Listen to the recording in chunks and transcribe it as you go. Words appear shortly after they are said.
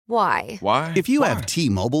Why? Why? If you have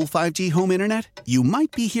T-Mobile 5G home internet, you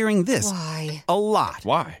might be hearing this Why? a lot.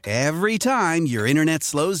 Why? Every time your internet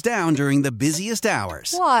slows down during the busiest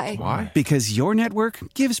hours. Why? Why? Because your network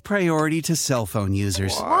gives priority to cell phone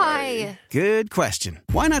users. Why? Good question.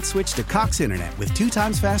 Why not switch to Cox Internet with 2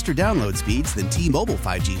 times faster download speeds than T-Mobile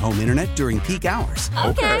 5G home internet during peak hours?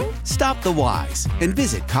 Okay. Stop the whys and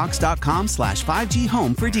visit cox.com/5G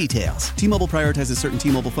home for details. T-Mobile prioritizes certain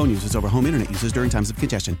T-Mobile phone users over home internet users during times of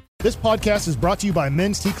congestion. This podcast is brought to you by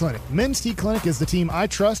Men's T Clinic. Men's T Clinic is the team I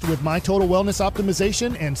trust with my total wellness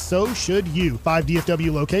optimization, and so should you. 5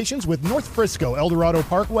 DFW locations with North Frisco, El Dorado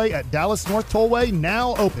Parkway at Dallas North Tollway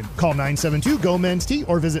now open. Call 972-GO-MEN'S-T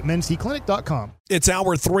or visit mensteclinic.com. It's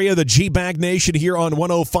hour 3 of the G-Bag Nation here on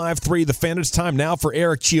 105.3 The Fan. It's time now for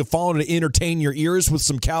Eric Chiafalo to entertain your ears with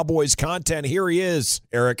some Cowboys content. Here he is,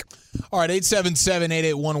 Eric. All right,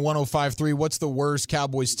 877-881-1053. What's the worst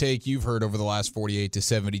Cowboys take you've heard over the last 48 to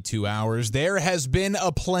 72 hours? There has been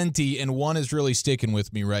a plenty, and one is really sticking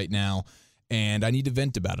with me right now, and I need to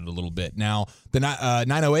vent about it a little bit. Now, the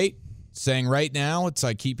 908 saying right now, it's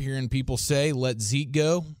I keep hearing people say, let Zeke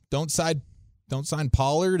go. Don't sign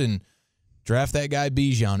Pollard and draft that guy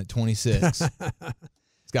Bijan at 26.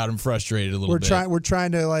 It's got him frustrated a little bit. We're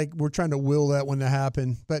trying to will that one to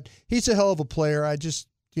happen, but he's a hell of a player.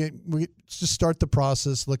 We just start the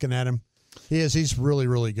process looking at him. He's really,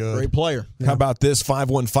 really good. Great player. Yeah. How about this,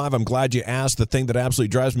 515? I'm glad you asked. The thing that absolutely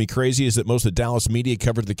drives me crazy is that most of Dallas media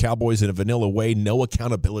covered the Cowboys in a vanilla way. No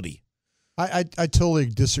accountability. I totally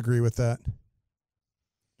disagree with that.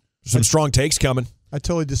 Some strong takes coming. I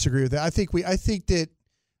totally disagree with that. I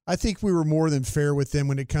think we were more than fair with them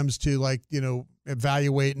when it comes to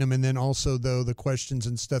evaluating them, and then also the questions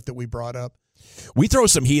and stuff that we brought up. We throw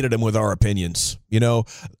some heat at them with our opinions.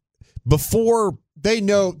 Before they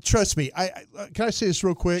know. Trust me. Can I say this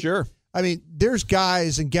real quick? Sure. I mean, there's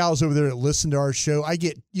guys and gals over there that listen to our show. I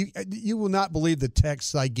get you will not believe the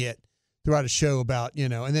texts I get throughout a show about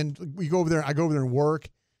and then we go over there. I go over there and work.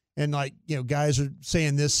 And guys are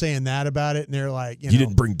saying this, saying that about it, and they're like, you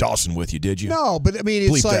didn't bring Dawson with you, did you? No, but I mean,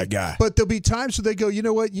 it's Bleep like that guy. But there'll be times where they go, you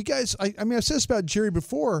know what, you guys. I mean, I've said this about Jerry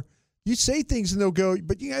before. You say things and they'll go,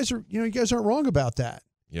 but you guys aren't wrong about that.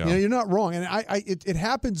 Yeah. You're not wrong, and it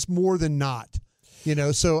happens more than not.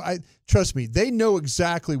 So trust me, they know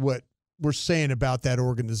exactly what we're saying about that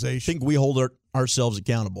organization. I think we hold ourselves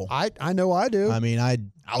accountable. I know I do. I mean, I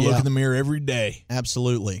look in the mirror every day.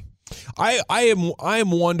 Absolutely. I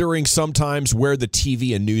am wondering sometimes where the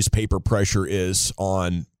TV and newspaper pressure is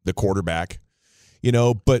on the quarterback,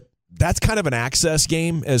 but that's kind of an access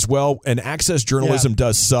game as well. And access journalism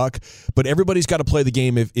does suck, but everybody's got to play the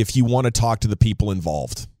game if you want to talk to the people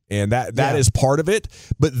involved. And that is part of it.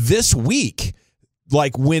 But this week,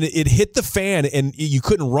 like when it hit the fan and you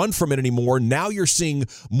couldn't run from it anymore, now you're seeing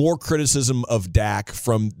more criticism of Dak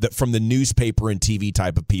from the newspaper and TV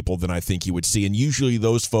type of people than I think you would see. And usually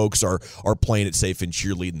those folks are playing it safe and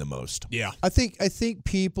cheerleading the most. Yeah. I think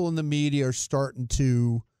people in the media are starting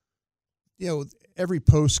to, every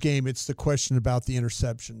post game, it's the question about the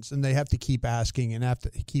interceptions, and they have to keep asking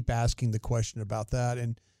the question about that.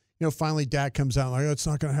 And, finally Dak comes out like, oh, it's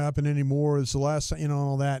not going to happen anymore. It's the last,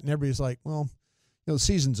 all that. And everybody's like, well, the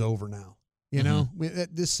season's over now. This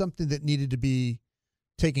is something that needed to be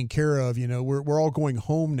taken care of. We're all going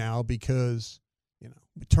home now because,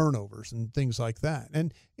 turnovers and things like that.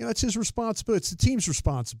 And, it's his responsibility. It's the team's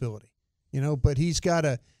responsibility, but he's got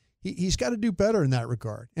to do better in that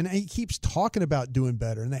regard. And he keeps talking about doing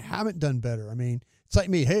better, and they haven't done better. I mean, it's like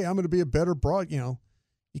me, hey, I'm going to be a better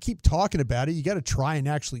you keep talking about it. You got to try and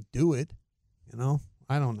actually do it. I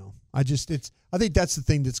don't know. I think that's the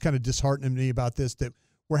thing that's kind of disheartening to me about this, that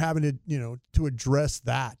we're having to, to address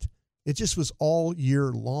that. It just was all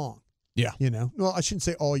year long. Yeah. Well, I shouldn't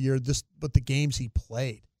say all year, but the games he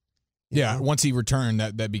played. Yeah. Once he returned,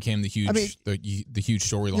 that became the huge, the huge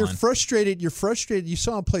storyline. You're frustrated. You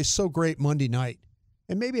saw him play so great Monday night,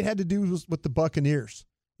 and maybe it had to do with the Buccaneers.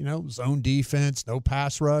 Zone defense, no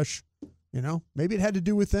pass rush. Maybe it had to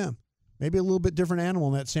do with them. Maybe a little bit different animal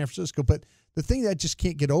in that San Francisco, but the thing that I just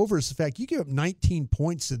can't get over is the fact you gave up 19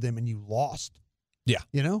 points to them and you lost. Yeah.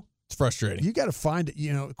 It's frustrating. You got to find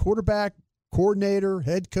it, quarterback, coordinator,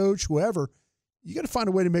 head coach, whoever. You got to find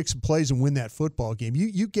a way to make some plays and win that football game.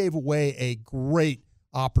 You gave away a great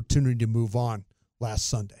opportunity to move on last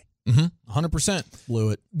Sunday. 100%.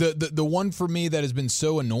 Blew it. The one for me that has been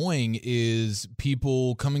so annoying is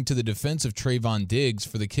people coming to the defense of Trayvon Diggs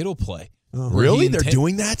for the Kittle play. Really? They're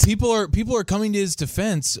doing that? People are coming to his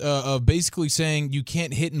defense of basically saying you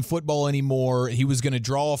can't hit in football anymore. He was going to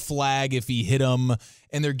draw a flag if he hit him,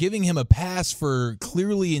 and they're giving him a pass for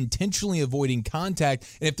clearly intentionally avoiding contact.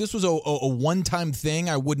 And if this was a one-time thing,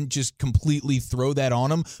 I wouldn't just completely throw that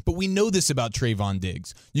on him. But we know this about Trayvon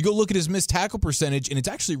Diggs. You go look at his missed tackle percentage, and it's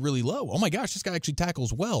actually really low. Oh my gosh, this guy actually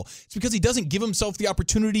tackles well. It's because he doesn't give himself the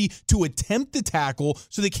opportunity to attempt the tackle,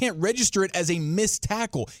 so they can't register it as a missed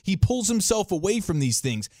tackle. He pulls himself away from these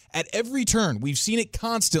things at every turn. We've seen it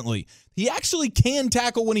constantly. He actually can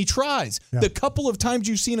tackle when he tries. Yeah. The couple of times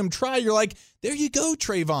you've seen him try, you're like, there you go,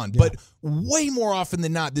 Trayvon. Yeah. But way more often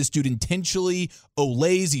than not, this dude intentionally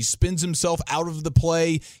olays. He spins himself out of the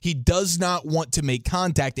play. He does not want to make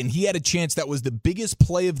contact, and he had a chance that was the biggest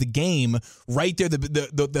play of the game right there,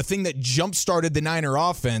 the thing that jump-started the Niner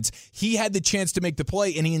offense. He had the chance to make the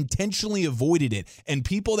play, and he intentionally avoided it. And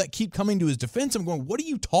people that keep coming to his defense, I'm going, what are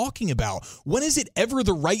you talking about? When is it ever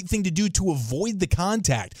the right thing to do to avoid the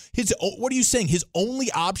contact? What are you saying? His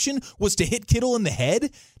only option was to hit Kittle in the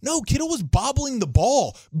head? No, Kittle was bobbling the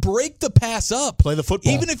ball. Break the pass up. Play the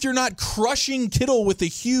football. Even if you're not crushing Kittle with a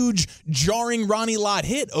huge, jarring Ronnie Lott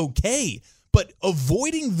hit, okay. But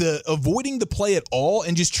avoiding the play at all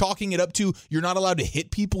and just chalking it up to you're not allowed to hit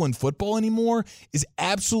people in football anymore is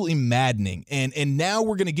absolutely maddening. And now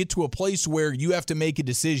we're going to get to a place where you have to make a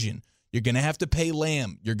decision. You're going to have to pay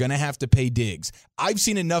Lamb. You're going to have to pay Diggs. I've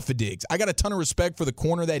seen enough of Diggs. I got a ton of respect for the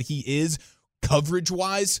corner that he is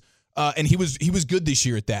coverage-wise. And he was good this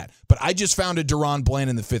year at that. But I just found a Deron Bland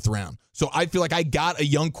in the 5th round. So I feel like I got a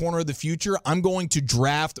young corner of the future. I'm going to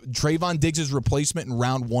draft Trayvon Diggs' replacement in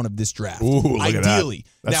round 1 of this draft. Ooh, look ideally. At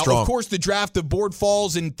that. That's now, strong. Of course, the draft, the board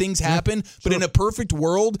falls and things happen. But in a perfect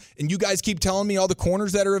world, and you guys keep telling me all the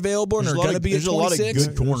corners that are available and are going to be at 26. There's a lot of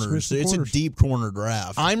good corners. It's a deep corner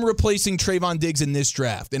draft. I'm replacing Trayvon Diggs in this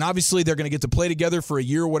draft. And obviously, they're going to get to play together for a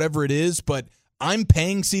year or whatever it is. But I'm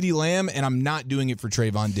paying CeeDee Lamb, and I'm not doing it for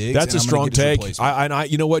Trayvon Diggs. That's a strong take.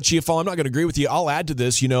 You know what, Chiafal, I'm not going to agree with you. I'll add to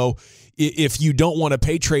this. You know, if you don't want to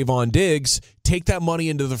pay Trayvon Diggs, take that money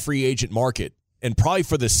into the free agent market, and probably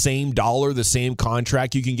for the same dollar, the same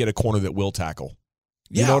contract, you can get a corner that will tackle.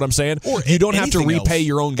 You know what I'm saying? Or you don't have to repay else.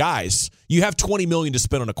 Your own guys. You have $20 million to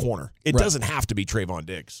spend on a corner. It doesn't have to be Trayvon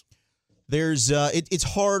Diggs. There's it's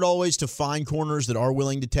hard always to find corners that are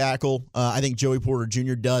willing to tackle. I think Joey Porter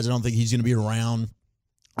Jr. does. I don't think he's going to be around.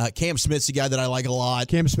 Cam Smith's a guy that I like a lot.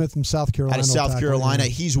 Cam Smith from South Carolina. Out of South Carolina.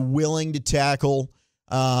 He's willing to tackle.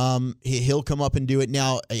 He'll come up and do it.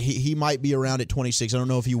 Now, he might be around at 26. I don't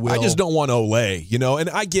know if he will. I just don't want Olay, and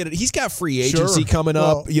I get it. He's got free agency coming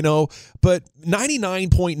up, but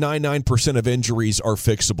 99.99% of injuries are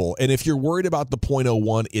fixable. And if you're worried about the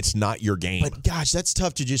 .01, it's not your game. But, gosh, that's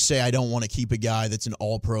tough to just say I don't want to keep a guy that's an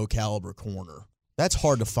all-pro caliber corner. That's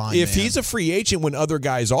hard to find, If he's a free agent when other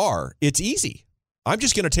guys are, it's easy. I'm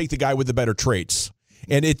just going to take the guy with the better traits.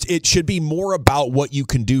 And it should be more about what you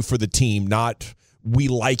can do for the team, not we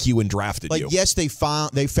like you and drafted you. Yes, they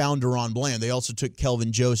found Deron Bland. They also took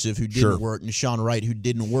Kelvin Joseph, who didn't work, and Deshaun Wright, who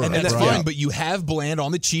didn't work. And that's fine, but you have Bland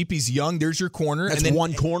on the cheap. He's young. There's your corner. That's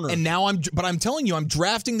one corner. And now I'm telling you, I'm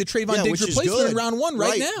drafting the Trayvon Diggs replacement in round 1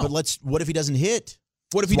 right now. But what if he doesn't hit?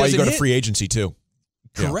 What if he That's doesn't why you go hit? to free agency too.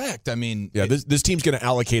 Correct. I mean, this team's going to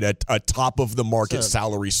allocate a top of the market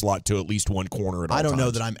salary slot to at least one corner at all I don't times.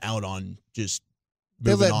 know that I'm out on just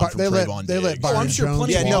They moving let on from Trayvon Diggs. I'm sure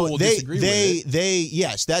plenty of people will disagree with it.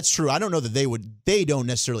 Yes, that's true. I don't know that they don't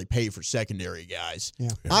necessarily pay for secondary guys. Yeah.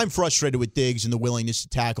 I'm frustrated with Diggs and the willingness to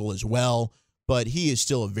tackle as well, but he is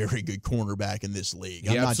still a very good cornerback in this league.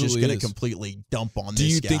 I'm not just going to completely dump on this guy.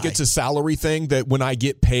 Do you think it's a salary thing that when I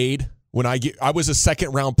get paid, I was a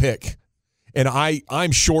second round pick and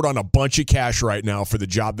I'm short on a bunch of cash right now for the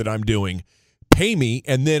job that I'm doing, pay me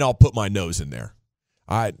and then I'll put my nose in there.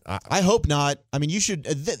 I hope not. I mean, you should.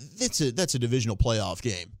 That's a divisional playoff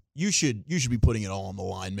game. You should be putting it all on the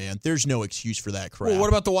line, man. There's no excuse for that crap. Well, what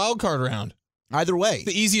about the wild card round? Either way,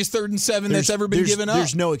 the easiest 3rd and 7 that's ever been given up.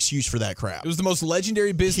 There's no excuse for that crap. It was the most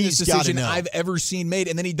legendary business decision I've ever seen made,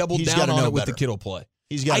 and then he doubled down on it with the Kittle play.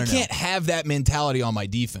 I can't have that mentality on my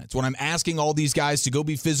defense. When I'm asking all these guys to go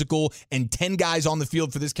be physical and 10 guys on the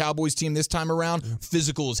field for this Cowboys team this time around,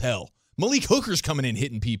 physical as hell. Malik Hooker's coming in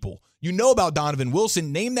hitting people. You know about Donovan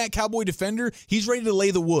Wilson. Name that Cowboy defender. He's ready to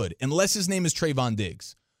lay the wood, unless his name is Trayvon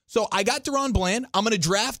Diggs. So I got Deron Bland. I'm going to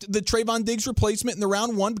draft the Trayvon Diggs replacement in the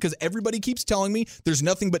round 1 because everybody keeps telling me there's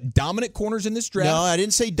nothing but dominant corners in this draft. No, I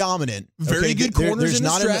didn't say dominant. Very good corners in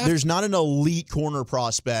this draft. There's not an elite corner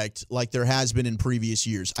prospect like there has been in previous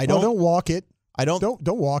years. Don't walk it. Don't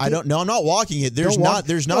walk it. No, I'm not walking it. There's not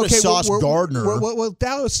a Sauce Gardner. Well,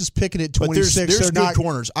 Dallas is picking at 26. But there's They're good not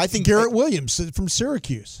corners. I think Garrett Williams from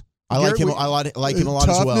Syracuse. I like him. I like him a lot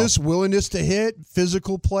as well. Toughness, willingness to hit,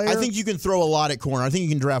 physical player. I think you can throw a lot at corner. I think you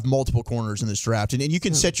can draft multiple corners in this draft, and you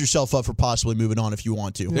can set yourself up for possibly moving on if you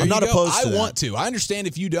want to. I'm not opposed to that. I want to. I understand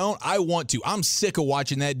if you don't. I want to. I'm sick of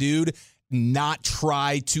watching that dude not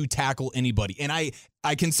try to tackle anybody, and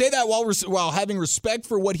I can say that while having respect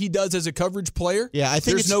for what he does as a coverage player. Yeah, I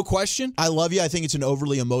think there's no question. I love you. I think it's an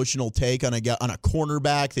overly emotional take on a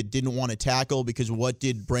cornerback that didn't want to tackle, because what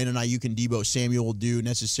did Brandon Ayuk and Deebo Samuel do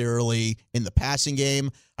necessarily in the passing game?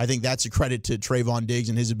 I think that's a credit to Trayvon Diggs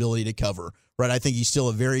and his ability to cover. Right? I think he's still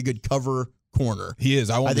a very good cover corner. He is.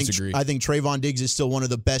 I won't disagree. I think Trayvon Diggs is still one of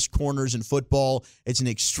the best corners in football. It's an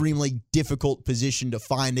extremely difficult position to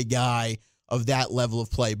find a guy of that level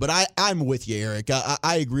of play. But I'm with you, Eric.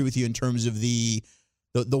 I agree with you in terms of the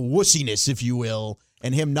wussiness, if you will,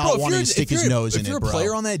 and him not wanting to stick his nose in it, bro. If you're a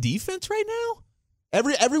player on that defense right now,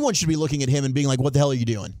 everyone should be looking at him and being like, what the hell are you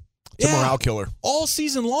doing? It's a morale killer. All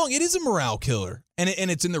season long, it is a morale killer. And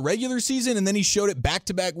it's in the regular season, and then he showed it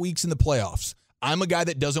back-to-back weeks in the playoffs. I'm a guy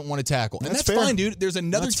that doesn't want to tackle. And that's fine, dude. There's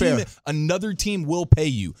another team. Another team will pay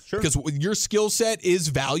you. Sure. Because your skill set is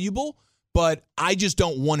valuable, but I just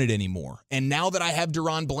don't want it anymore. And now that I have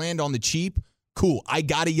Deron Bland on the cheap, cool. I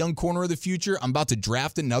got a young corner of the future. I'm about to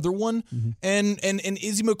draft another one. Mm-hmm. And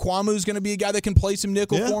Izzy Mukwamu is going to be a guy that can play some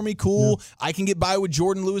nickel for me. Cool. Yeah. I can get by with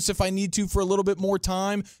Jordan Lewis if I need to for a little bit more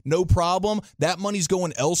time. No problem. That money's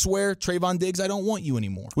going elsewhere. Trayvon Diggs, I don't want you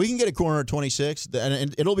anymore. We can get a corner at 26,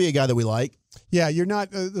 and it'll be a guy that we like. Yeah, you're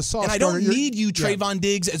not the Sauce. And I don't need you, Trayvon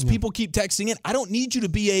Diggs, as people keep texting in. I don't need you to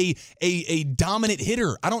be a dominant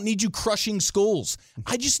hitter. I don't need you crushing skulls.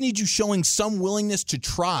 I just need you showing some willingness to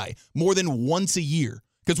try more than once a year.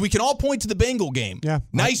 Because we can all point to the Bengal game. Yeah.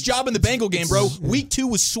 Nice job in the Bengal game, bro. Week 2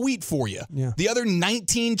 was sweet for you. Yeah. The other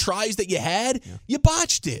 19 tries that you had, you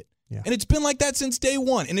botched it. Yeah. And it's been like that since day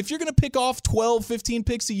one. And if you're going to pick off 12, 15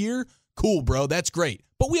 picks a year, cool, bro. That's great.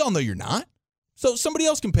 But we all know you're not. So somebody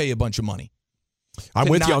else can pay you a bunch of money. I'm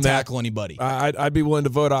with you on that. Tackle anybody. I'd be willing to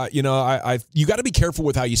vote. You got to be careful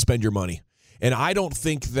with how you spend your money, and I don't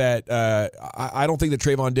think that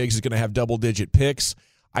Trayvon Diggs is going to have double-digit picks.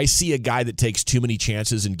 I see a guy that takes too many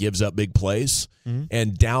chances and gives up big plays,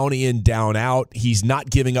 and down in, down out, he's not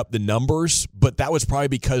giving up the numbers. But that was probably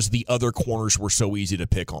because the other corners were so easy to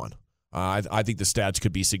pick on. I think the stats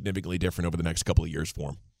could be significantly different over the next couple of years for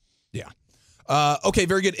him. Yeah. Okay,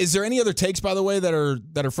 very good. Is there any other takes, by the way, that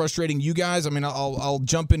are frustrating you guys? I mean, I'll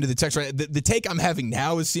jump into the text. Right, the take I'm having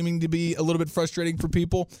now is seeming to be a little bit frustrating for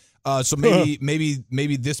people. So maybe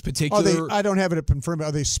this particular. I don't have it confirmed.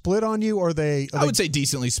 Are they split on you, or are they? I would say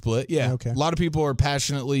decently split. Yeah. Okay. A lot of people are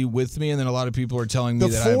passionately with me, and then a lot of people are telling me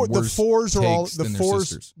that I have worse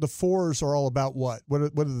the fours are all about what? What are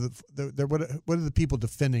the people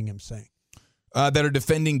defending him saying? That are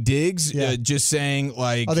defending Diggs, just saying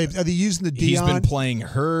like, are they using the Deion? He's been playing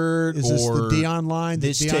hurt. Is this the Deion line?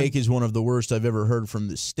 This take is one of the worst I've ever heard from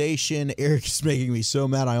the station. Eric is making me so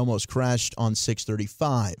mad I almost crashed on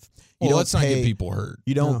 635. Let's not get people hurt.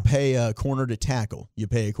 You don't pay a corner to tackle. You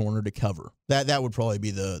pay a corner to cover. That would probably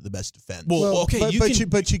be the best defense. Well, okay,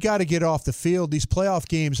 but you got to get off the field. These playoff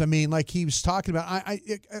games. I mean, like he was talking about.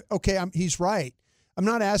 He's right. I'm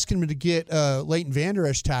not asking him to get Leighton Vander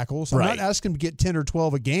Esch tackles. I'm not asking him to get 10 or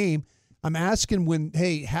 12 a game. I'm asking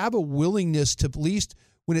have a willingness to, at least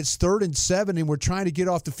when it's 3rd and 7 and we're trying to get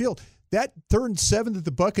off the field. That 3rd and 7 that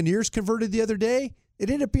the Buccaneers converted the other day, it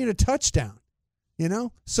ended up being a touchdown.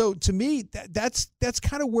 So to me, that's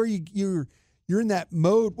kind of where you're in that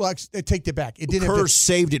mode. Well, I take that back. It didn't. Kerr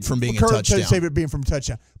saved it from being a touchdown. Saved it being from a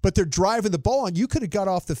touchdown. But they're driving the ball, and you could have got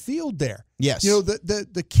off the field there. Yes.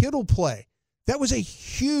 The Kittle play. That was a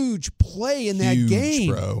huge play in that game. Huge,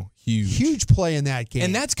 bro. Huge play in that game.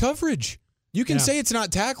 And that's coverage. You can say it's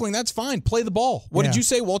not tackling. That's fine. Play the ball. What did you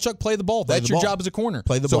say, Walchuk? Play the ball. That's your job as a corner.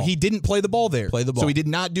 Play the ball. So he didn't play the ball there. Play the ball. So he did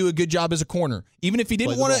not do a good job as a corner. Even if he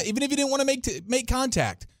didn't want to make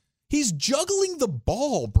contact. He's juggling the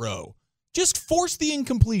ball, bro. Just force the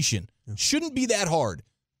incompletion. Shouldn't be that hard.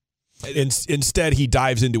 Instead, he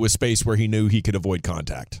dives into a space where he knew he could avoid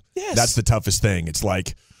contact. Yes. That's the toughest thing. It's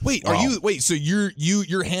like, so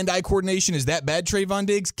your hand-eye coordination is that bad, Trayvon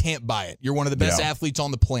Diggs? Can't buy it. You're one of the best athletes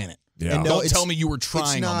on the planet. Yeah. And don't tell me you were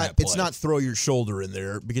trying on that play. It's not throw your shoulder in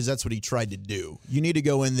there, because that's what he tried to do. You need to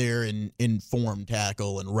go in there and inform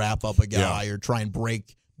tackle and wrap up a guy or try and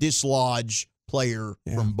dislodge, player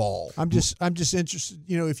from Ball. I'm just interested.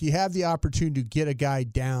 If you have the opportunity to get a guy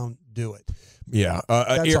down, do it. Yeah.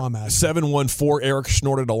 That's all I'm asking. 714, Eric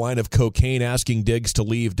snorted a line of cocaine asking Diggs to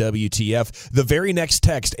leave WTF. The very next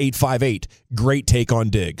text, 858, great take on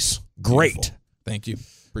Diggs. Great. Beautiful. Thank you.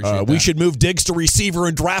 Appreciate that. We should move Diggs to receiver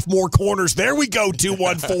and draft more corners. There we go,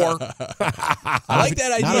 214. I like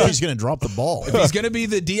that idea. I don't know if he's going to drop the ball. If he's going to be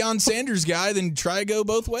the Deion Sanders guy, then try to go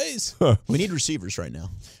both ways. We need receivers right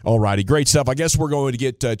now. All righty. Great stuff. I guess we're going to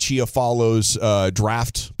get Chia Follows'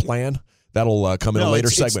 draft plan. That'll come in a later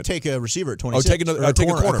segment. Take a receiver at 26. Take a corner. Take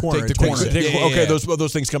the corner. Okay,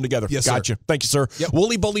 those things come together. Yes, gotcha. Sir. Thank you, sir. Yep.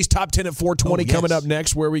 Wooly Bully's top 10 at 420 coming up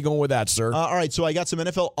next. Where are we going with that, sir? All right, so I got some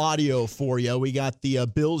NFL audio for you. We got the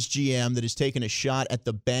Bills GM that is taking a shot at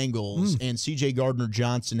the Bengals, and C.J.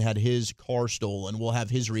 Gardner-Johnson had his car stolen. We'll have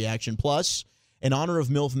his reaction. Plus, in honor of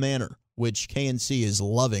MILF Manor, which KNC is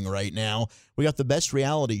loving right now, we got the best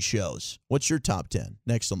reality shows. What's your top 10?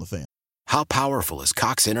 Next on The Fan. How powerful is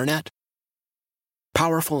Cox Internet?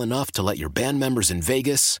 Powerful enough to let your band members in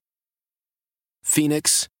Vegas,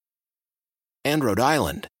 Phoenix, and Rhode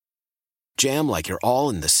Island jam like you're all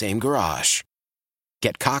in the same garage.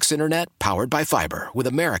 Get Cox Internet powered by fiber with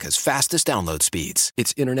America's fastest download speeds.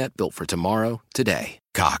 It's internet built for tomorrow, today.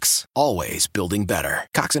 Cox, always building better.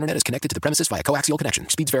 Cox Internet is connected to the premises via coaxial connection.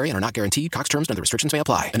 Speeds vary and are not guaranteed. Cox terms and other restrictions may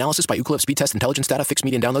apply. Analysis by Ookla Speed Test Intelligence Data. Fixed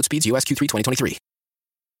median download speeds. US Q3 2023.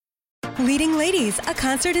 Leading Ladies, a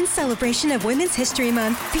concert in celebration of Women's History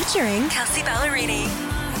Month featuring Kelsey Ballerini,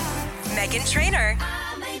 Meghan Trainor,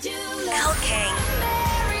 Elle King,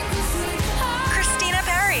 Christina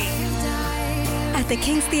Perri. At the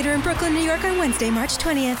King's Theater in Brooklyn, New York on Wednesday, March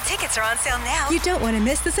 20th. Tickets are on sale now. You don't want to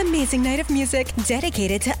miss this amazing night of music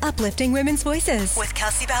dedicated to uplifting women's voices. With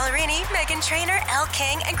Kelsey Ballerini, Meghan Trainor, Elle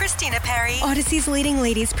King, and Christina Perri. Odyssey's Leading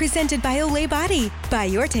Ladies presented by Olay Body. Buy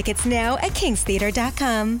your tickets now at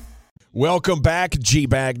kingstheater.com. Welcome back,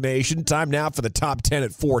 G-Bag Nation. Time now for the top 10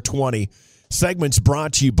 at 420. Segments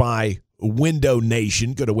brought to you by Window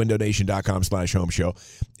Nation. Go to windownation.com/home show.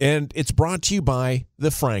 And it's brought to you by the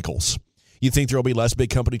Frankels. You think there will be less big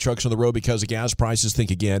company trucks on the road because of gas prices?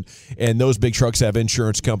 Think again. And those big trucks have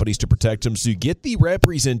insurance companies to protect them. So you get the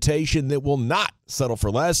representation that will not settle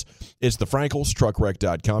for less. It's the Frankels,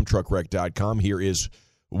 truckwreck.com, truckwreck.com. Here is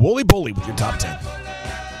Wooly Bully with your top 10.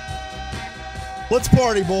 Let's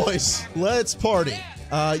party, boys. Let's party.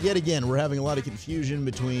 Yet again, we're having a lot of confusion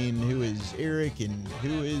between who is Eric and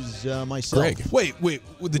who is myself. Greg. Wait.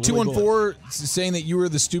 With the 214 saying that you were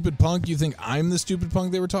the stupid punk, you think I'm the stupid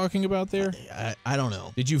punk they were talking about there? I don't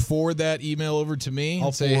know. Did you forward that email over to me?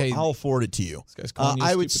 I'll forward it to you. This guy's calling you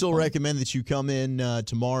I would still punk. recommend that you come in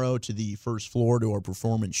tomorrow to the first floor to our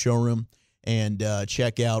performance showroom and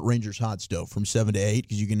check out Rangers Hot Stove from 7 to 8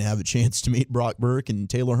 because you can have a chance to meet Brock Burke and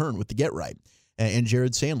Taylor Hearn with the Get Right and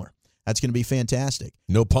Jared Sandler. That's going to be fantastic.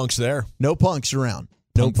 No punks there. No punks around.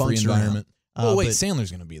 No punks environment. around. Wait, Sandler's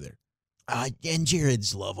going to be there. And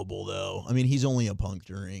Jared's lovable, though. I mean, he's only a punk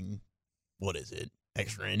during,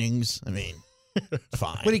 extra innings? I mean,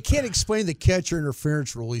 fine. But he can't explain the catcher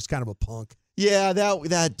interference rule. He's kind of a punk. Yeah,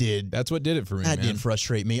 that did. That's what did it for me, That man. did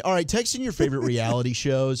frustrate me. All right, text in your favorite reality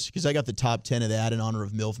shows because I got the top 10 of that in honor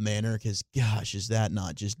of MILF Manor because, gosh, is that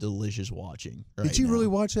not just delicious watching? Did you really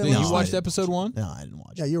watch that? Did last you watch night? episode 1? No, I didn't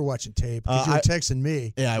watch Yeah, it. you were watching tape because you were texting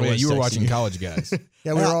me. Yeah, You were texting watching you. College Guys.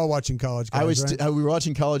 Yeah, we were all watching College Guys, right? We were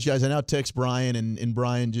watching College Guys. I now text Brian, and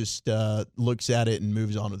Brian just looks at it and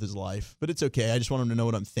moves on with his life. But it's okay. I just want him to know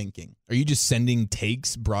what I'm thinking. Are you just sending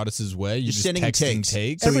takes Broadus's way? You're just sending texting takes.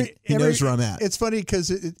 takes? So he knows where I'm at. It's funny because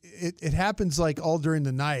it happens like all during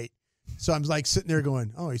the night. So I'm like sitting there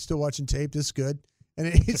going, oh, he's still watching tape. This is good.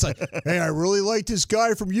 And he's like, hey, I really like this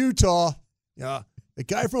guy from Utah. Yeah. The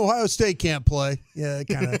guy from Ohio State can't play. Yeah,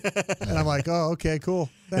 kind of. And I'm like, oh, okay, cool.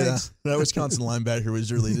 Thanks. Yeah, that Wisconsin linebacker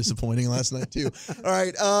was really disappointing last night, too. All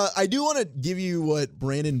right. I do want to give you what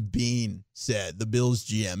Brandon Beane said, the Bills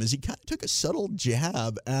GM, is he kind of took a subtle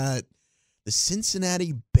jab at the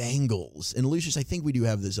Cincinnati Bengals. And Lucius, I think we do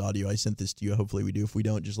have this audio. I sent this to you. Hopefully we do. If we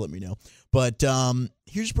don't, just let me know. But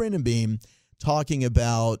here's Brandon Beane talking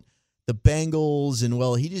about the Bengals, and,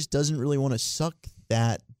 well, he just doesn't really want to suck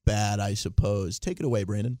that bad, I suppose. Take it away,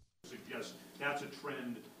 Brandon. Yes, that's a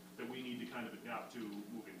trend that we need to kind of adapt to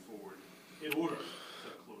moving forward in order to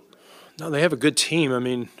close that. No, they have a good team. I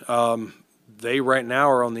mean, they right now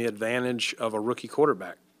are on the advantage of a rookie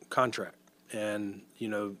quarterback contract. And,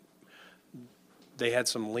 they had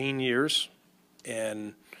some lean years,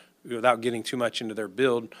 and without getting too much into their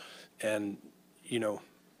build, and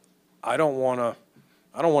I don't want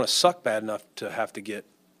to suck bad enough to have to get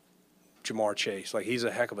Jamar Chase. Like, he's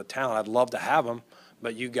a heck of a talent. I'd love to have him,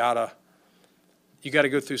 but you gotta you got to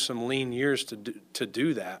go through some lean years to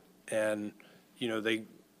do that. And,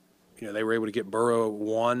 they were able to get Burrow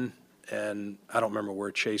 1, and I don't remember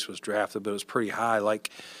where Chase was drafted, but it was pretty high.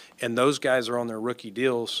 And those guys are on their rookie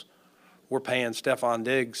deals. We're paying Stephon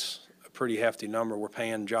Diggs a pretty hefty number. We're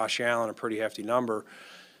paying Josh Allen a pretty hefty number.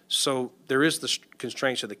 So there is the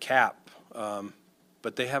constraints of the cap,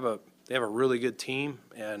 but they have a really good team,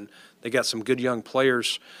 and they got some good young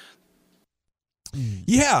players.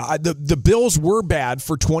 Yeah, the Bills were bad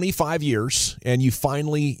for 25 years, and you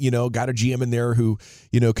finally, got a GM in there who,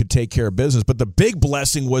 could take care of business. But the big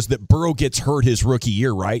blessing was that Burrow gets hurt his rookie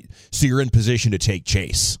year, right? So you're in position to take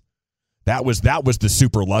Chase. That was the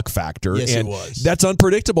super luck factor. Yes, and it was. That's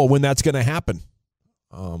unpredictable when that's going to happen.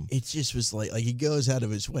 It just was like he goes out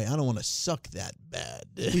of his way. I don't want to suck that bad.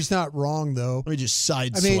 He's not wrong, though. Let me just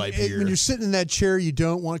sideswipe here. When you're sitting in that chair, you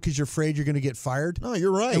don't want because you're afraid you're going to get fired. No,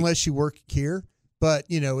 you're right. Unless you work here. But,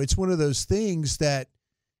 it's one of those things that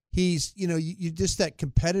he's, you just that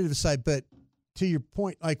competitive side. But to your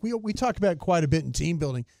point, like we talk about quite a bit in team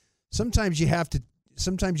building. Sometimes you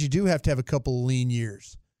do have to have a couple of lean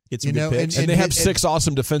years. Get some good picks. And they have 6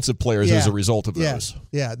 awesome defensive players as a result of those.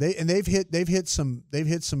 Yeah, they've hit some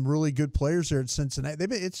really good players there at Cincinnati.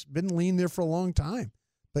 It's been lean there for a long time.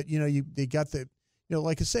 But they got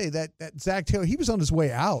like I say, that Zach Taylor, he was on his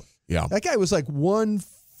way out. Yeah. That guy was like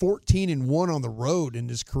 1-14-1 on the road in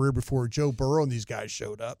his career before Joe Burrow and these guys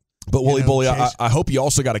showed up. But Willie Bully, I hope you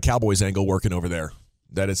also got a Cowboys angle working over there.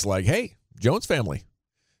 That it's like, hey, Jones family.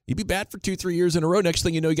 You'd be bad for 2-3 years in a row. Next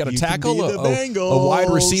thing you know, you got to tackle a wide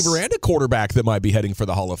receiver and a quarterback that might be heading for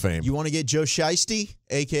the Hall of Fame. You want to get Joe Shiesty,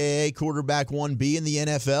 a.k.a. quarterback 1B in the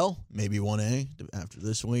NFL? Maybe 1A after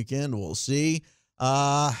this weekend. We'll see.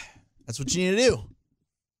 That's what you need to do.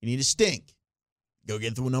 You need to stink. Go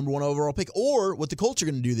get the number 1 overall pick. Or what the Colts are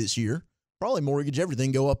going to do this year, probably mortgage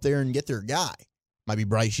everything, go up there and get their guy. Might be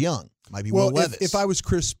Bryce Young. Might be Will Levis. If I was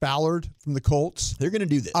Chris Ballard from the Colts, they're going to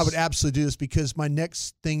do this. I would absolutely do this because my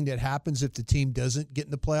next thing that happens if the team doesn't get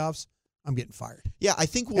in the playoffs, I'm getting fired. Yeah, I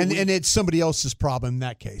think and it's somebody else's problem in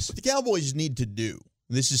that case. What the Cowboys need to do,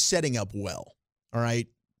 and this is setting up well, all right?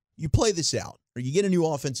 You play this out, or you get a new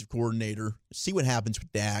offensive coordinator, see what happens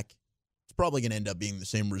with Dak. It's probably going to end up being the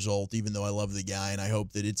same result, even though I love the guy, and I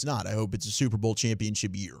hope that it's not. I hope it's a Super Bowl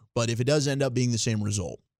championship year. But if it does end up being the same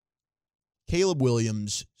result, Caleb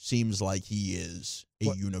Williams seems like he is a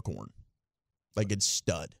unicorn, like it's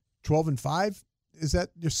stud. 12-5? Is that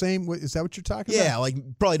your same? Is that what you're talking about? Yeah, like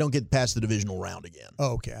probably don't get past the divisional round again.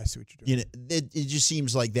 Oh, okay, I see what you're doing. It just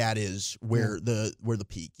seems like that is where the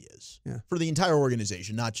peak is for the entire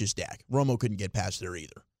organization, not just Dak. Romo couldn't get past there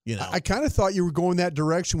either. I kind of thought you were going that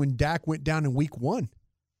direction when Dak went down in week 1.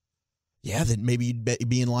 Yeah, that maybe you'd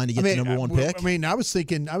be in line to get the number 1 pick. I was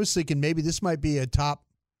thinking maybe this might be a top.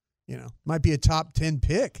 Might be a top 10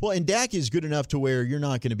 pick. Well, and Dak is good enough to where you're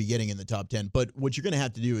not going to be getting in the top 10. But what you're going to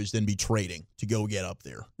have to do is then be trading to go get up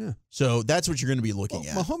there. Yeah. So that's what you're going to be looking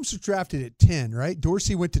at. Mahomes was drafted at 10, right?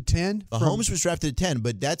 Dorsey went to 10. Mahomes was drafted at 10,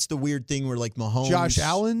 but that's the weird thing where like Mahomes. Josh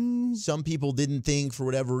Allen. Some people didn't think for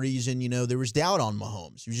whatever reason, there was doubt on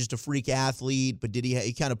Mahomes. He was just a freak athlete, but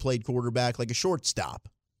he kind of played quarterback like a shortstop.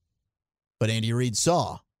 But Andy Reid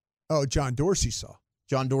saw. Oh, John Dorsey saw.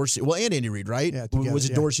 John Dorsey. Well, and Andy Reid, right? Yeah, together, was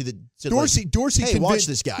it Dorsey that said, Dorsey hey, watch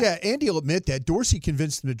this guy. Yeah, Andy will admit that. Dorsey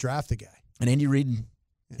convinced him to draft the guy. And Andy Reid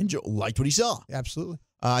liked what he saw. Absolutely.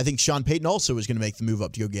 I think Sean Payton also was going to make the move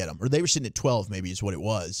up to go get him. Or they were sitting at 12 maybe is what it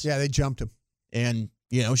was. Yeah, they jumped him. And,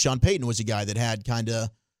 Sean Payton was a guy that had kind of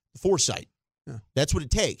foresight. Yeah. That's what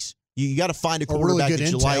it takes. You got to find a quarterback really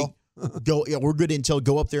that you intel. like. We're good intel.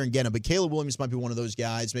 Go up there and get him. But Caleb Williams might be one of those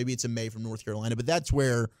guys. Maybe it's a May from North Carolina. But that's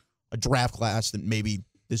where a draft class that maybe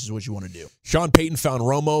 – this is what you want to do. Sean Payton found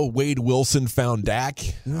Romo. Wade Wilson found Dak.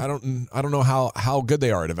 I don't know how good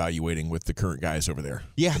they are at evaluating with the current guys over there.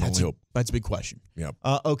 Yeah, that's a big question. Yep.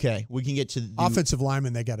 Okay, we can get to the offensive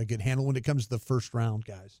linemen. They got a good handle when it comes to the first round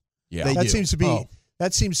guys. Yeah, that seems to be.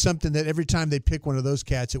 That seems something that every time they pick one of those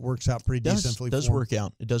cats, it works out pretty decently. It does work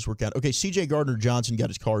out. It does work out. Okay, C.J. Gardner-Johnson got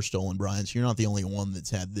his car stolen, Brian, so you're not the only one that's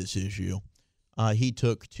had this issue. He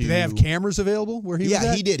took to. Do they have cameras available where he was at?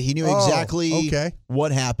 Yeah, he did. He knew exactly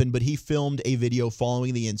what happened, but he filmed a video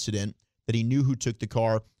following the incident that he knew who took the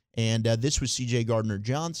car. And this was C.J.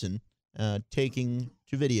 Gardner-Johnson taking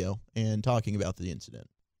to video and talking about the incident.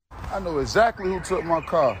 I know exactly who took my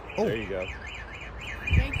car. Oh. There you go.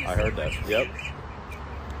 I heard that. Yep.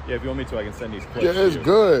 Yeah, if you want me to, I can send these clips. Yeah, it's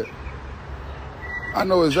good. I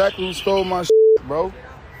know exactly who stole my bro.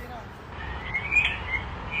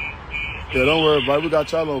 Yeah, don't worry about it. We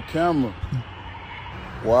got y'all on camera.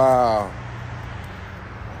 Wow.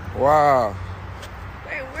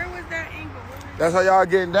 Wait, where was that angle? That's how y'all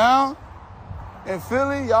getting down? In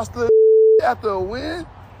Philly, y'all still after a win?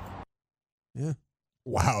 Yeah.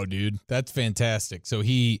 Wow, dude. That's fantastic. So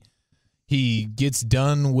he gets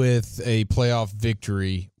done with a playoff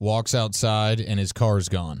victory, walks outside, and his car's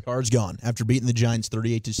gone. Car's gone after beating the Giants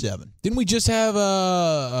 38-7. Didn't we just have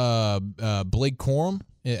Blake Corum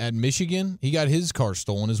at Michigan? He got his car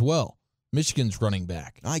stolen as well. Michigan's running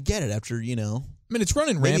back. I get it after, I mean, it's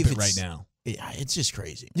running rampant right now. Yeah, it's just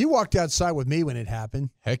crazy. You walked outside with me when it happened.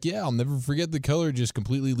 Heck yeah, I'll never forget the color just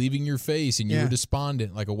completely leaving your face, and you were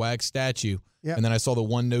despondent like a wax statue. Yeah. And then I saw the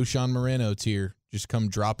one no Sean Moreno tear just come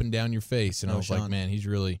dropping down your face, and I was like, man, he's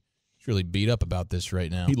really beat up about this right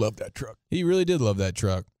now. He loved that truck. He really did love that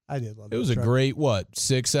truck. I did love it. It was a great,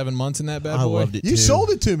 6-7 months in that bad boy? I loved it, You sold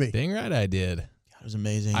it to me. Dang right I did. It was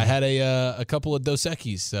amazing. I had a couple of Dos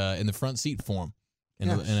Equis in the front seat for him, and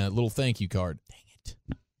a little thank you card. Dang it.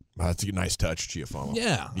 Wow, that's a nice touch, Giafomo.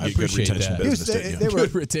 Yeah, you I get good appreciate retention that. business, didn't you?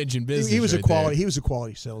 Good retention business. He was right a quality. there. He was a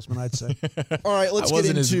quality salesman, I'd say. All right, let's I get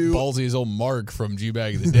wasn't as into ballsy as old Mark from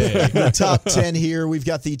G-Bag of the Day. the top 10 here. We've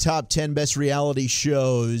got the top 10 best reality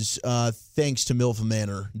shows. Thanks to MILF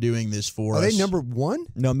Manor doing this for us. Are they number one?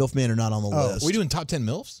 No, MILF Manor not on the list. Are we doing top 10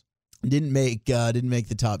 MILFs? Didn't make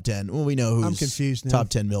the top 10. Well, we know who's I'm confused now. top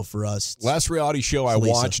 10 MILF for us. Last reality show I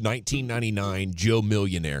Lisa. watched, 1999, Joe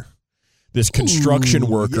Millionaire. This construction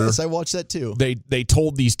worker. Yes, I watched that too. They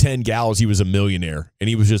told these 10 gals he was a millionaire, and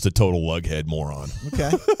he was just a total lughead moron.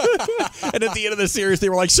 Okay. And at the end of the series, they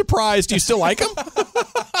were like, surprised, do you still like him?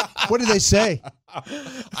 What did they say?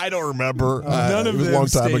 I don't remember. None of it was them a long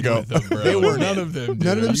time stayed ago. with him, bro. They were None of them.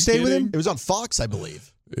 None of them stayed with him? It was on Fox, I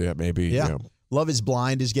believe. Yeah, maybe. Yeah. Love is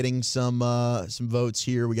Blind is getting some votes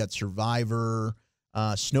here. We got Survivor.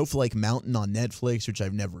 Snowflake Mountain on Netflix, which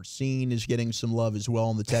I've never seen, is getting some love as well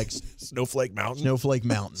on the text. Snowflake Mountain? Snowflake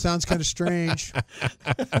Mountain. Sounds kind of strange.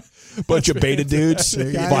 Bunch of beta dudes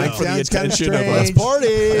vying for the attention of Let's us. party.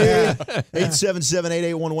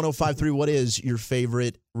 877-881-1053. What is your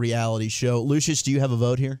favorite reality show? Lucius, do you have a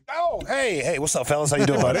vote here? Oh, hey, what's up, fellas? How you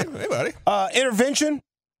doing, buddy? Hey, buddy. Intervention.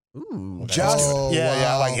 Ooh,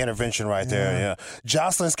 I like Intervention right there. Yeah,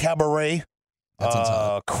 Jocelyn's Cabaret.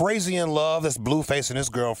 Crazy in Love. That's Blueface and his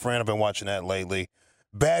girlfriend. I've been watching that lately.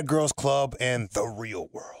 Bad Girls Club and The Real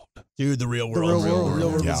World. Dude, The Real World. The Real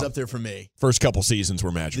World Yeah. is up there for me. First couple seasons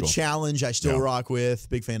were magical. The Challenge, I still Yeah. rock with.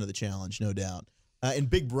 Big fan of The Challenge, no doubt. And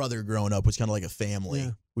Big Brother growing up was kind of like a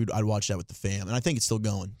family. Yeah. I'd watch that with the fam. And I think it's still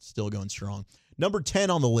going strong. Number 10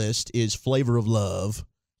 on the list is Flavor of Love.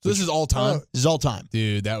 So this is all time? This is all time.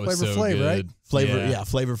 Dude, that was Flavor so Flav, good. right?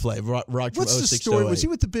 Flavor Flav. Rocked from What's the 06 story? to Was he 08.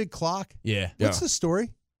 with the big clock? Yeah. What's the story?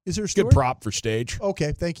 Is there a story? Good prop for stage.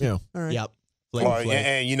 Okay, thank you. Yeah. All right. Yep. Flavor Flav.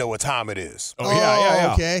 And you know what time it is. Oh,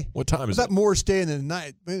 yeah. Okay. What time Was is that it? Morris Day in the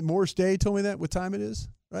night? Morris Day told me that what time it is,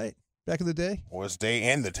 right? Back in the day? Morris Day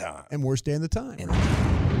and the time. And Morris Day and the time.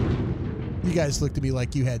 You guys looked at me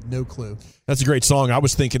like you had no clue. That's a great song. I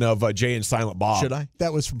was thinking of Jay and Silent Bob. Should I?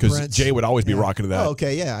 That was from Because Prince. Jay would always be Yeah. rocking to that. Oh,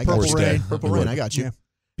 okay, yeah. I got Purple you. Rain. Purple Rain, I got you.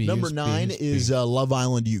 Yeah. Number 9 is Love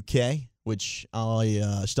Island UK, which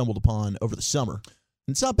I stumbled upon over the summer.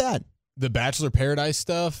 It's not bad. The Bachelor Paradise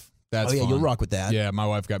stuff. That's you'll fun. rock with that. Yeah, my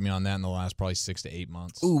wife got me on that in the last probably 6 to 8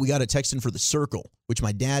 months. Ooh, we got a text in for The Circle, which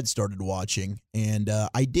my dad started watching, and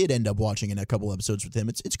I did end up watching in a couple episodes with him.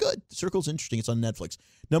 It's good. The Circle's interesting. It's on Netflix.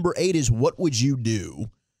 Number 8 is What Would You Do,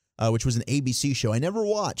 which was an ABC show. I never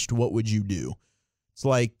watched What Would You Do. It's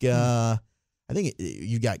like I think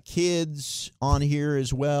you got kids on here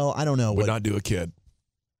as well. I don't know. Would not do a kid.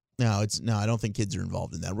 No, I don't think kids are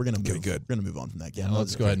involved in that. We're gonna move. Good. We're gonna move on from that. Yeah,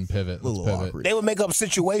 let's go ahead and pivot. A little awkward. They would make up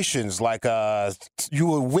situations like you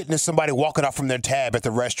would witness somebody walking out from their tab at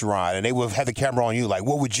the restaurant, and they would have the camera on you. Like,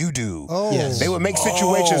 what would you do? Oh. Yes. They would make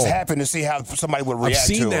situations happen to see how somebody would react. I've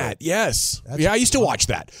seen to that. It. Yes. I used to watch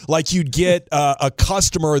that. Like you'd get a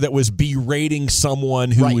customer that was berating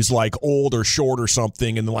someone who was like old or short or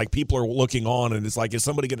something, and like people are looking on, and it's like, is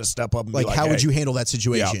somebody going to step up and Like, be like, how would hey? you handle that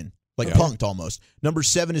situation? Like punked almost. Number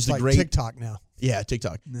 7 is the like great TikTok now. Yeah,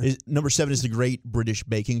 TikTok. Yeah. Number 7 is the Great British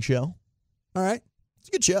Baking Show. All right. It's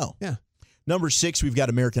a good show. Yeah. Number 6, we've got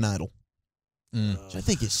American Idol. Mm. Which I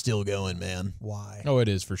think is still going, man. Why? Oh, it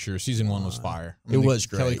is for sure. Season 1 was fire. It was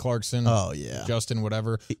great. Kelly Clarkson. Oh, yeah. Justin,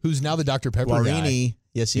 whatever. Who's now the Dr. Pepper Guarini. guy.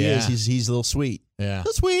 Yes, he is. He's a little sweet. Yeah.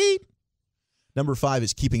 Little sweet. Number 5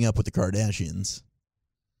 is Keeping Up with the Kardashians.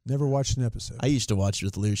 Never watched an episode. I used to watch it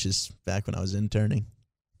with Lucius back when I was interning.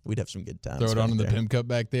 We'd have some good times. Throw it on in the there. Pimp Cup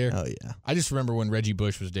back there. Oh, yeah. I just remember when Reggie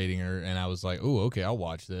Bush was dating her, and I was like, oh, okay, I'll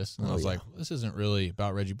watch this. And I was like, this isn't really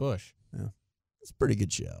about Reggie Bush. Yeah. It's a pretty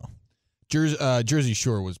good show. Jersey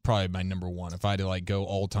Shore was probably my number one. If I had to like go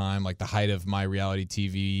all time, like the height of my reality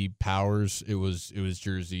TV powers, it was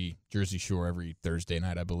Jersey Shore every Thursday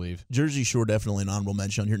night, I believe. Jersey Shore, definitely an honorable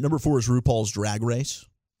mention on here. Number 4 is RuPaul's Drag Race.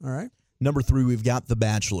 All right. Number 3, we've got The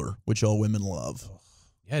Bachelor, which all women love.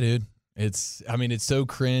 Yeah, dude. It's so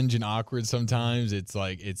cringe and awkward sometimes. It's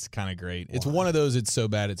kind of great. It's one of those it's so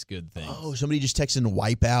bad it's good things. Oh, somebody just texted in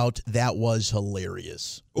Wipeout. That was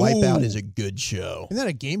hilarious. Wipeout is a good show. Isn't that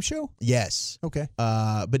a game show? Yes. Okay.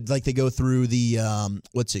 But like they go through the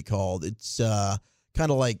what's it called? It's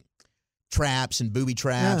kind of like traps and booby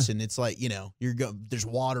traps, and it's like there's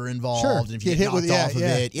water involved, Sure. and if you get knocked off of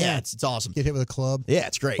it, it's awesome. Get hit with a club. Yeah,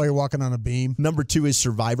 it's great. While you're walking on a beam. Number 2 is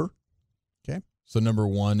Survivor. Okay. So number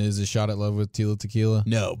 1 is A Shot at Love with Tila Tequila?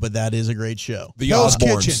 No, but that is a great show. The Hell's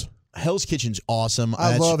Osbournes. Kitchen. Hell's Kitchen's awesome.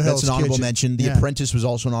 I love Hell's That's an honorable Kitchen. mention. The Yeah. Apprentice was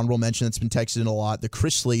also an honorable mention. That's been texted in a lot. The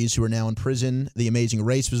Chrisleys, who are now in prison. The Amazing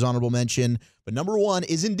Race was honorable mention. But number 1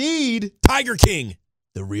 is indeed Tiger King.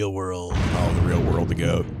 The Real World. Oh, The Real World, the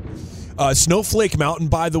GOAT. Snowflake Mountain,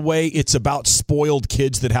 by the way, it's about spoiled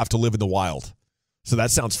kids that have to live in the wild. So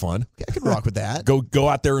that sounds fun. I could rock with that. Go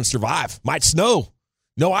out there and survive. Might snow.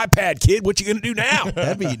 No iPad, kid. What you gonna do now?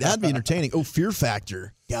 That'd be entertaining. Oh, Fear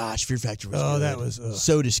Factor. Gosh, Fear Factor was good. That was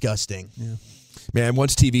so disgusting. Yeah. Man,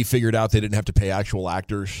 once TV figured out they didn't have to pay actual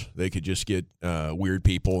actors, they could just get weird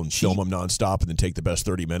people and film them nonstop and then take the best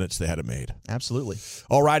 30 minutes, they had it made. Absolutely.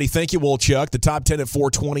 All righty. Thank you, Wolchuk. The top 10 at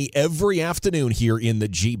 420 every afternoon here in the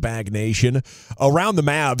G-Bag Nation. Around the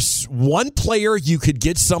Mavs, one player you could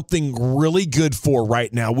get something really good for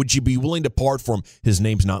right now. Would you be willing to part from? His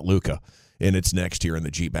name's not Luka, and it's next here in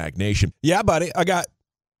the G-Bag Nation. Yeah, buddy. I got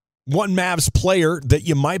one Mavs player that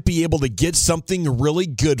you might be able to get something really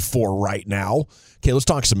good for right now. Okay, let's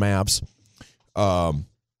talk some Mavs.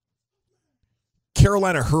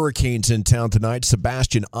 Carolina Hurricanes in town tonight.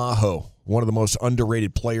 Sebastian Aho, one of the most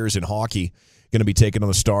underrated players in hockey, going to be taking on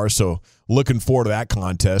the Stars. So looking forward to that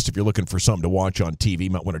contest. If you're looking for something to watch on TV, you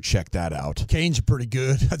might want to check that out. Canes are pretty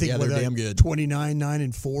good. I think they're damn good. 29,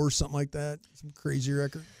 9-4, something like that. Some crazy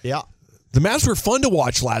record. Yeah. The Mavs were fun to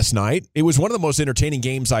watch last night. It was one of the most entertaining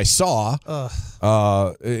games I saw.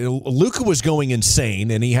 Luka was going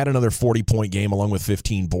insane, and he had another 40-point game along with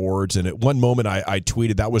 15 boards. And at one moment, I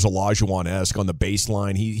tweeted that was Olajuwon-esque on the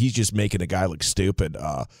baseline. He's just making a guy look stupid.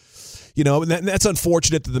 And that's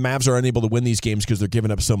unfortunate that the Mavs are unable to win these games because they're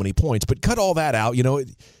giving up so many points. But cut all that out.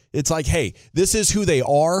 It's like, hey, this is who they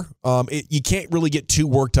are. You can't really get too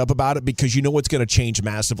worked up about it because you know what's going to change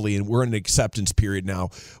massively, and we're in an acceptance period now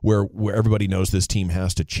where everybody knows this team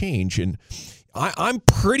has to change. And I'm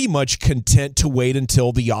pretty much content to wait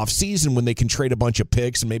until the offseason when they can trade a bunch of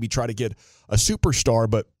picks and maybe try to get a superstar.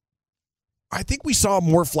 But I think we saw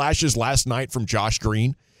more flashes last night from Josh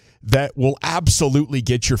Green that will absolutely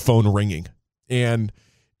get your phone ringing. And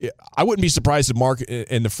I wouldn't be surprised if Mark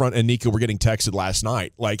in the front and Nico were getting texted last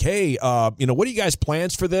night. Like, hey, what are you guys'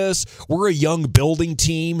 plans for this? We're a young building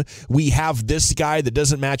team. We have this guy that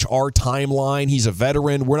doesn't match our timeline. He's a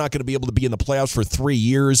veteran. We're not going to be able to be in the playoffs for 3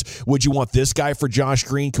 years. Would you want this guy for Josh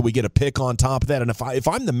Green? Could we get a pick on top of that? And if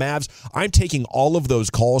I'm the Mavs, I'm taking all of those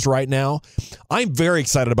calls right now. I'm very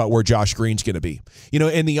excited about where Josh Green's going to be.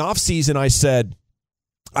 In the offseason, I said,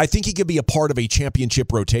 I think he could be a part of a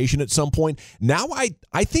championship rotation at some point. Now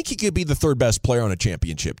I think he could be the third best player on a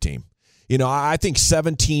championship team. I think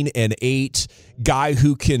 17-8 guy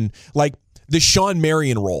who can, like the Sean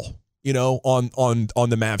Marion role, on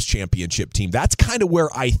the Mavs championship team. That's kind of where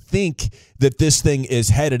I think that this thing is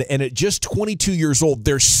headed. And at just 22 years old,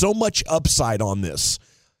 there's so much upside on this.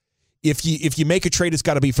 If you make a trade, it's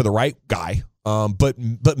got to be for the right guy. But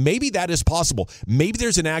maybe that is possible. Maybe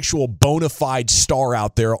there's an actual bona fide star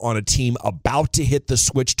out there on a team about to hit the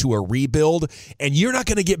switch to a rebuild, and you're not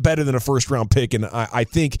going to get better than a first-round pick. And I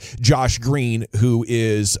think Josh Green, who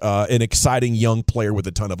is an exciting young player with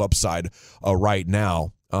a ton of upside right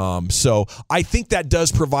now. So I think that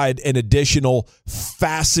does provide an additional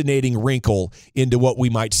fascinating wrinkle into what we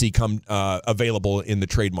might see come available in the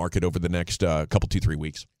trade market over the next couple, 2-3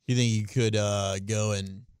 weeks. You think you could go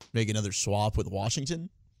and make another swap with Washington?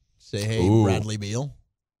 Say, hey, Ooh. Bradley Beal.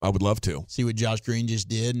 I would love to. See what Josh Green just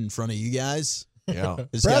did in front of you guys? Yeah.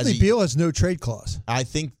 Bradley Beal has no trade clause. I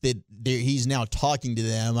think that he's now talking to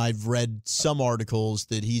them. I've read some articles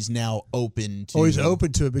that he's now open to. Oh, he's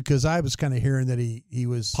open to it because I was kind of hearing that he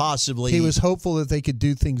was possibly. He was hopeful that they could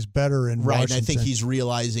do things better in right. Washington. And I think he's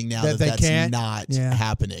realizing now that they that's can't. not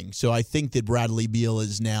happening. So I think that Bradley Beal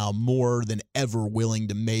is now more than ever willing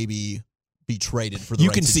to maybe be traded for the You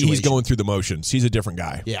right can see situation. he's going through the motions. He's a different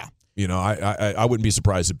guy. Yeah. You know, I wouldn't be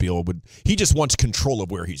surprised if Beal would. He just wants control of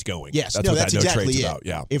where he's going. Yes, that's what that's that exactly trade's it. about.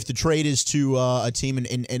 Yeah. If the trade is to a team,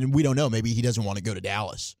 and we don't know, maybe he doesn't want to go to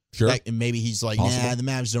Dallas. Sure. And maybe he's like, nah, the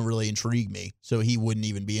Mavs don't really intrigue me, so he wouldn't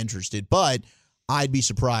even be interested. But I'd be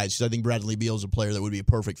surprised because I think Bradley Beal is a player that would be a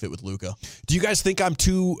perfect fit with Luka. Do you guys think I'm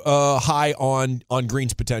too high on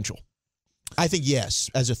Green's potential? I think yes.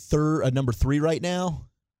 As a number 3 right now.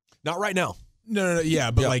 Not right now. No.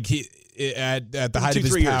 Yeah, but like he at the height of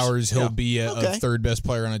his powers, he'll be a third best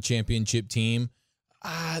player on a championship team.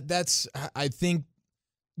 I think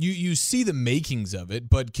you see the makings of it,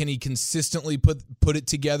 but can he consistently put it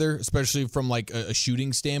together, especially from like a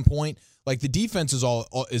shooting standpoint? Like the defense is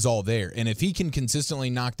all there, and if he can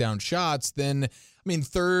consistently knock down shots, then I mean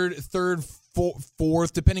third,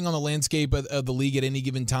 fourth, depending on the landscape of the league at any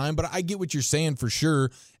given time. But I get what you're saying for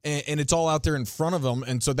sure, and it's all out there in front of him.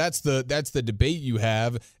 And so that's the debate you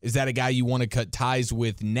have: is that a guy you want to cut ties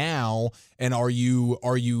with now, and are you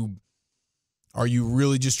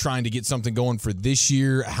really just trying to get something going for this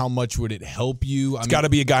year? How much would it help you? It's got to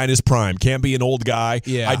be a guy in his prime. Can't be an old guy.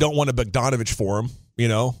 Yeah. I don't want a Bogdanovich for him. You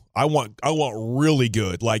know, I want really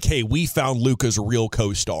good. Like, hey, we found Luka's a real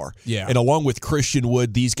co-star. Yeah. And along with Christian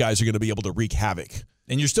Wood, these guys are going to be able to wreak havoc.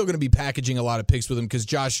 And you're still going to be packaging a lot of picks with him because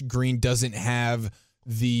Josh Green doesn't have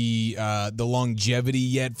the longevity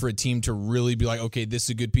yet for a team to really be like, okay, this is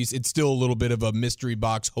a good piece. It's still a little bit of a mystery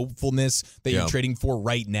box hopefulness that you're trading for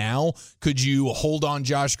right now. Could you hold on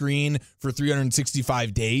Josh Green for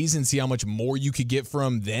 365 days and see how much more you could get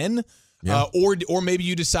from then? Yeah. Or maybe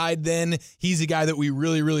you decide then he's a guy that we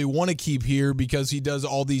really, really want to keep here because he does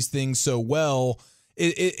all these things so well.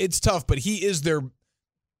 It's tough, but he is their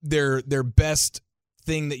best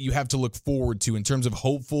thing that you have to look forward to in terms of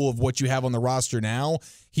hopeful of what you have on the roster now.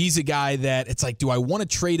 He's a guy that it's like, do I want to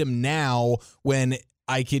trade him now when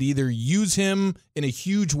I could either use him in a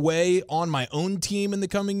huge way on my own team in the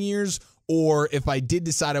coming years, or if I did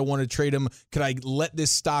decide I want to trade him, could I let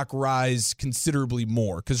this stock rise considerably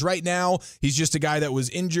more? Because right now, he's just a guy that was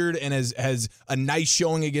injured and has a nice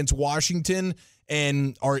showing against Washington.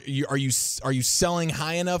 And are you selling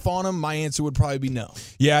high enough on him? My answer would probably be no.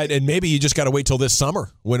 Yeah, and maybe you just got to wait till this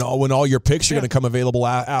summer when all your picks are going to come available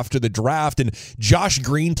after the draft. And Josh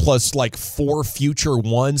Green plus like 4 future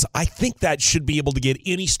ones, I think that should be able to get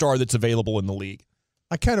any star that's available in the league.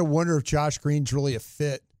 I kind of wonder if Josh Green's really a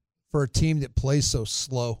fit for a team that plays so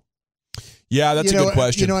slow. Yeah, that's a good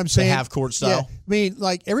question. You know what I'm saying? The half-court style. Yeah. I mean,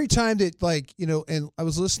 like every time that, like, you know, and I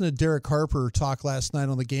was listening to Derek Harper talk last night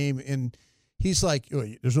on the game, and he's like, oh,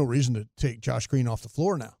 there's no reason to take Josh Green off the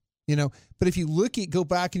floor now, you know. But if you go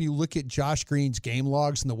back and you look at Josh Green's game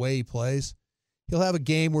logs and the way he plays, he'll have a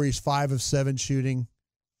game where he's 5 of 7 shooting.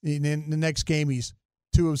 And then the next game he's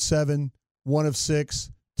 2 of 7, 1 of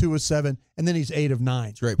 6, 2 of 7, and then he's 8 of 9.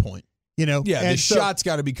 That's a great point. You know, yeah, the shot's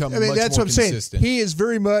got to become much that's more what I'm consistent. saying. He is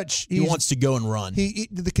very much. He wants to go and run.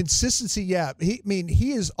 The consistency, yeah.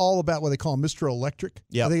 He is all about what they call Mr. Electric.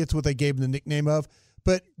 Yeah, I think it's what they gave him the nickname of.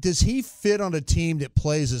 But does he fit on a team that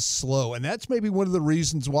plays as slow? And that's maybe one of the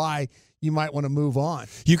reasons why you might want to move on.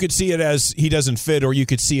 You could see it as he doesn't fit, or you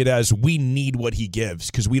could see it as we need what he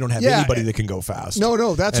gives because we don't have anybody that can go fast. No,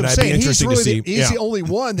 that's what I'm saying. He's the only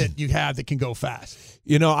one that you have that can go fast.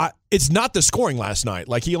 You know, it's not the scoring last night.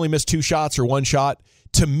 Like he only missed 2 shots or 1 shot.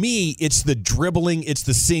 To me, it's the dribbling, it's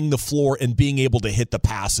the seeing the floor and being able to hit the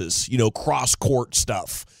passes, you know, cross-court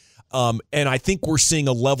stuff. And I think we're seeing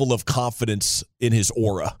a level of confidence in his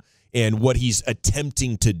aura and what he's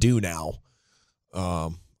attempting to do now.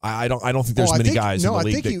 I don't think there's many guys in the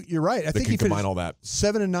league. I think you're right. I think he combine all that.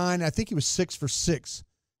 7 and 9. I think he was 6 for 6.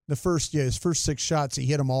 His first 6 shots, he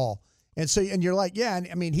hit them all. And so, and you're like, yeah.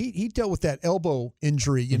 I mean, he dealt with that elbow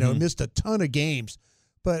injury. You know, missed a ton of games.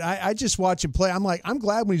 But I just watch him play. I'm like, I'm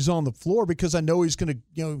glad when he's on the floor because I know he's going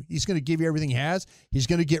to give you everything he has. He's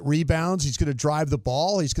going to get rebounds. He's going to drive the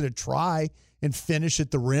ball. He's going to try and finish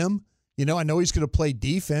at the rim. You know, I know he's going to play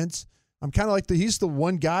defense. I'm kind of like he's the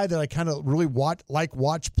one guy that I kind of really watch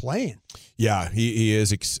playing. Yeah, he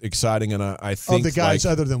is exciting, and I think the guys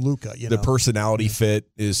other than Luka, the personality fit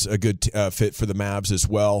is a good fit for the Mavs as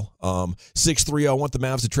well. 630, I want the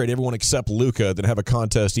Mavs to trade everyone except Luka, then have a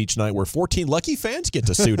contest each night where 14 lucky fans get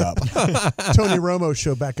to suit up. Tony Romo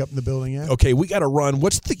show back up in the building. Yeah. Okay, we got to run.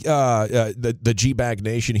 What's the G-Bag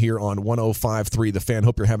Nation here on 105.3 The Fan?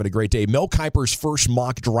 Hope you're having a great day. Mel Kiper's first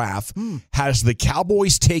mock draft has the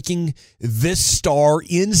Cowboys taking this star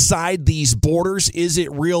inside these borders? Is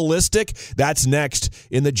it realistic? That's next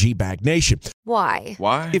in the G-Bag Nation. Why?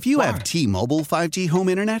 If you have T-Mobile 5G home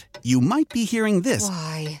internet, you might be hearing this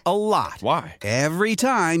a lot. Why? Every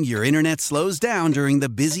time your internet slows down during the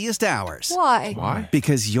busiest hours. Why?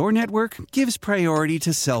 Because your network gives priority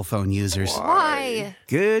to cell phone users. Why?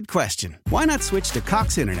 Good question. Why not switch to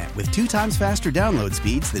Cox Internet with 2 times faster download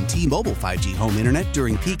speeds than T-Mobile 5G home internet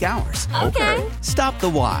during peak hours? Okay. Stop the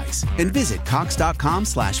whys and visit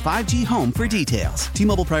cox.com/5G home for details.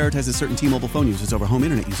 T-Mobile prioritizes certain T-Mobile phone users over home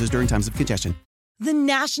internet users during times of congestion. The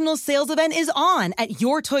national sales event is on at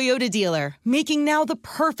your Toyota dealer, making now the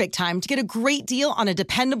perfect time to get a great deal on a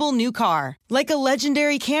dependable new car. Like a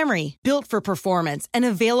legendary Camry, built for performance and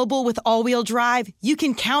available with all-wheel drive, you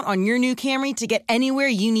can count on your new Camry to get anywhere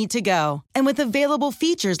you need to go. And with available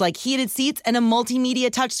features like heated seats and a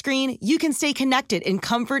multimedia touchscreen, you can stay connected in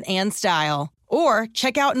comfort and style. Or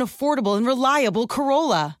check out an affordable and reliable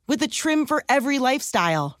Corolla with a trim for every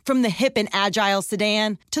lifestyle, from the hip and agile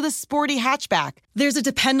sedan to the sporty hatchback. There's a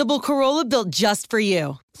dependable Corolla built just for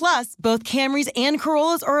you. Plus, both Camrys and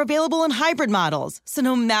Corollas are available in hybrid models, so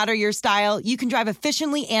no matter your style, you can drive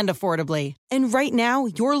efficiently and affordably. And right now,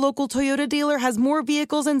 your local Toyota dealer has more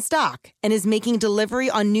vehicles in stock and is making delivery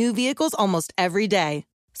on new vehicles almost every day.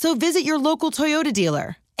 So visit your local Toyota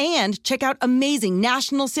dealer. And check out amazing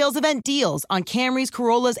national sales event deals on Camrys,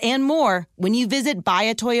 Corollas, and more when you visit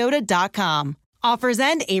buyatoyota.com. Offers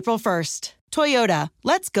end April 1st. Toyota,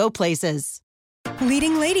 let's go places.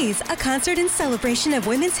 Leading Ladies, a concert in celebration of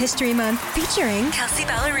Women's History Month featuring Kelsey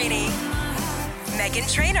Ballerini,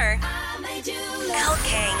 Meghan Trainor, Elle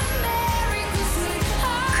King,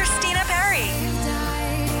 Christina Perri.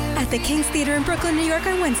 At the King's Theater in Brooklyn, New York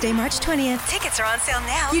on Wednesday, March 20th. Tickets are on sale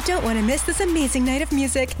now. You don't want to miss this amazing night of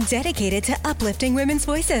music dedicated to uplifting women's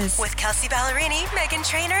voices. With Kelsey Ballerini, Meghan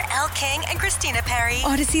Trainor, Elle King, and Christina Perri.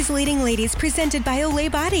 Odyssey's Leading Ladies presented by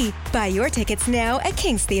Olay Body. Buy your tickets now at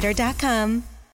kingstheater.com.